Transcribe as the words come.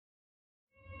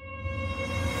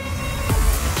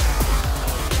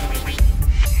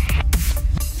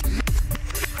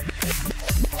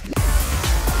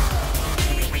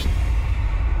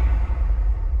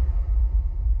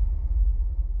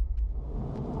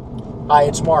Hi,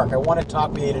 it's Mark. I want to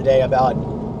talk with you today about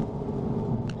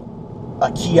a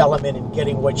key element in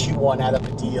getting what you want out of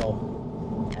a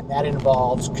deal, and that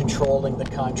involves controlling the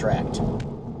contract.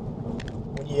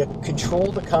 When you control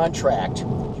the contract,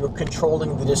 you're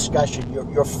controlling the discussion,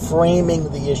 you're framing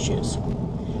the issues.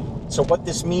 So what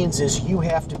this means is you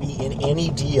have to be in any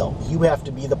deal, you have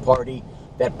to be the party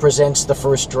that presents the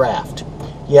first draft.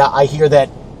 Yeah, I hear that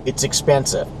it's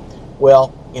expensive.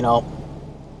 Well,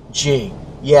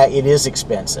 yeah, it is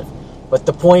expensive. But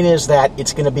the point is that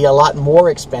it's going to be a lot more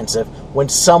expensive when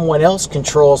someone else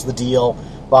controls the deal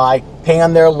by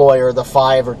paying their lawyer the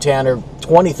 $5,000 or $10,000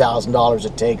 or $20,000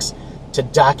 it takes to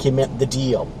document the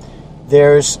deal.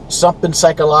 There's something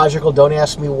psychological, don't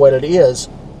ask me what it is,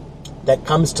 that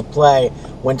comes to play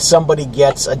when somebody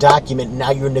gets a document and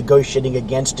now you're negotiating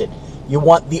against it. You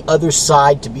want the other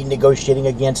side to be negotiating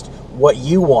against what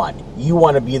you want. You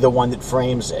want to be the one that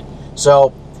frames it.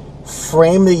 So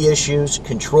frame the issues,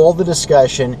 control the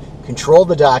discussion, control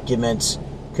the documents,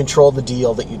 control the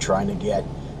deal that you're trying to get.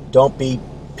 Don't be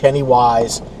penny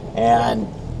wise and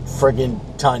friggin'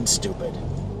 ton stupid.